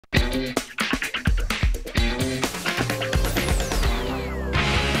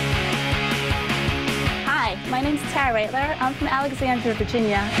Hi, my name's Tara Reightler. I'm from Alexandria,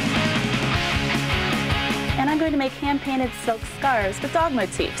 Virginia. And I'm going to make hand-painted silk scarves with dog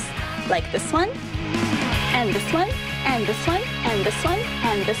motifs, like this one, and this one, and this one, and this one,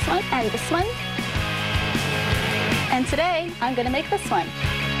 and this one, and this one. And today, I'm going to make this one.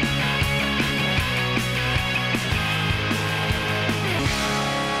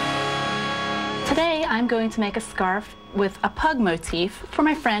 Today, I'm going to make a scarf with a pug motif for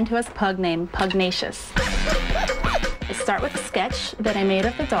my friend who has a pug named Pugnacious. I start with a sketch that I made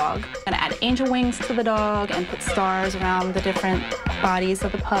of the dog. I'm going to add angel wings to the dog and put stars around the different bodies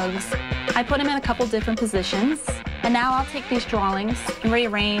of the pugs. I put them in a couple different positions. And now I'll take these drawings and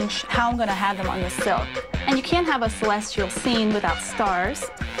rearrange how I'm going to have them on the silk. And you can't have a celestial scene without stars,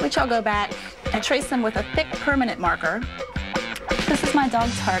 which I'll go back and trace them with a thick permanent marker. This is my dog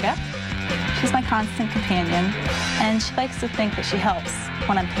Targa. She's my constant companion, and she likes to think that she helps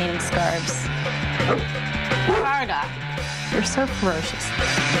when I'm painting scarves. Targa, you're so ferocious.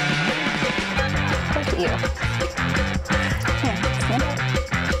 Look at you. Here, stand up.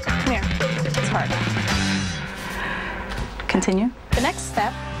 Come here, Targa. Continue. The next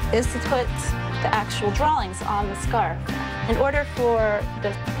step is to put the actual drawings on the scarf. In order for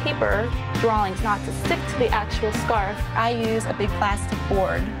the paper drawings not to stick to the actual scarf, I use a big plastic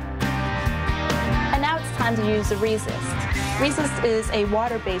board. And now it's time to use the resist. Resist is a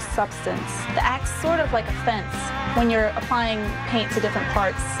water-based substance that acts sort of like a fence when you're applying paint to different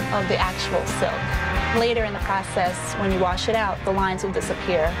parts of the actual silk. Later in the process, when you wash it out, the lines will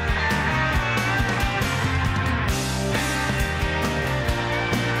disappear.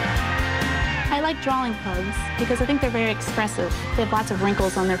 I like drawing pugs because I think they're very expressive. They have lots of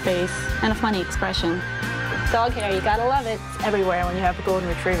wrinkles on their face and a funny expression. Dog hair, you gotta love it. It's everywhere when you have a golden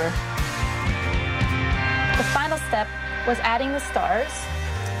retriever. The final step was adding the stars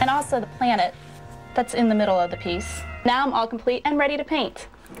and also the planet that's in the middle of the piece. Now I'm all complete and ready to paint.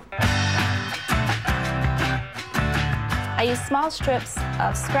 I use small strips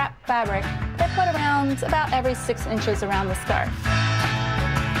of scrap fabric that put around about every 6 inches around the scarf.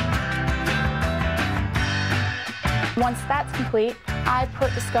 Once that's complete, I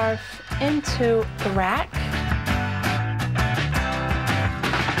put the scarf into the rack.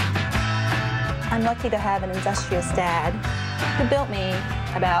 I'm lucky to have an industrious dad who built me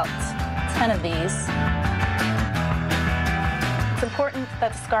about 10 of these. It's important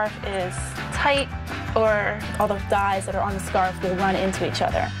that the scarf is tight or all the dyes that are on the scarf will run into each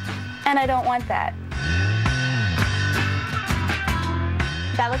other. And I don't want that.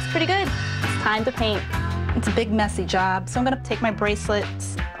 That looks pretty good. It's time to paint. It's a big messy job, so I'm going to take my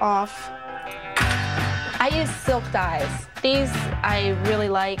bracelets off. I use silk dyes. These I really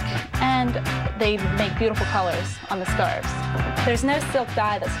like, and they make beautiful colors on the scarves. There's no silk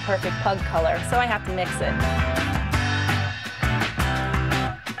dye that's a perfect pug color, so I have to mix it.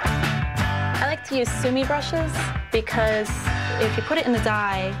 I like to use sumi brushes because if you put it in the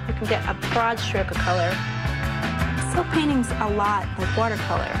dye, you can get a broad stroke of color. Silk painting's a lot like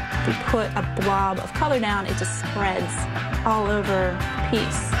watercolor. If you put a blob of color down, it just spreads all over the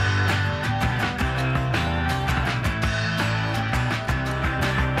piece.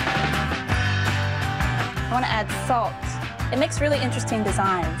 I want to add salt. It makes really interesting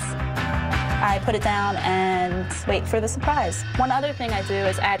designs. I put it down and wait for the surprise. One other thing I do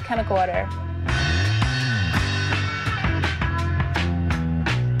is add chemical water.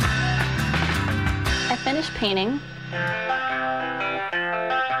 I finished painting.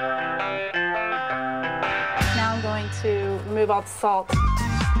 Now I'm going to remove all the salt.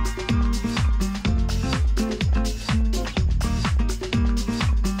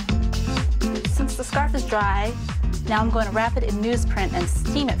 Since the scarf is dry, now I'm going to wrap it in newsprint and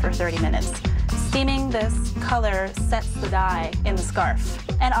steam it for 30 minutes. Steaming this color sets the dye in the scarf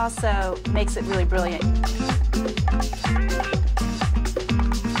and also makes it really brilliant.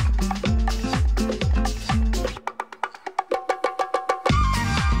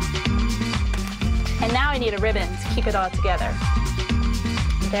 And now I need a ribbon to keep it all together.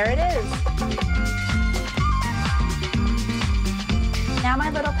 There it is. Now my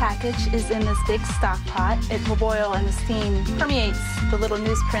little package is in this big stock pot. It will boil and the steam permeates the little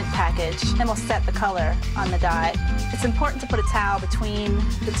newsprint package and will set the color on the dye. It's important to put a towel between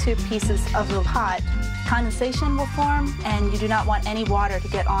the two pieces of the pot. Condensation will form and you do not want any water to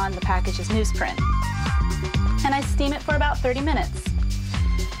get on the package's newsprint. And I steam it for about 30 minutes.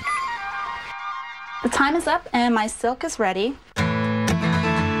 The time is up and my silk is ready.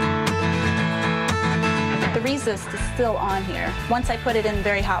 The the resist is still on here. Once I put it in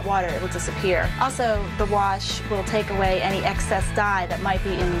very hot water, it will disappear. Also, the wash will take away any excess dye that might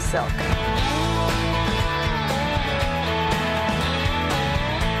be in the silk.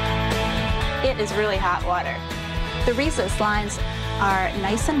 It is really hot water. The resist lines are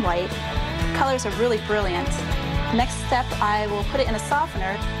nice and white. Colors are really brilliant. Next step, I will put it in a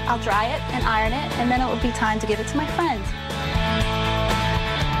softener. I'll dry it and iron it, and then it will be time to give it to my friend.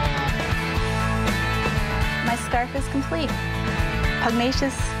 My scarf is complete.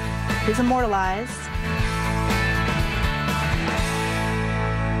 Pugnacious is immortalized.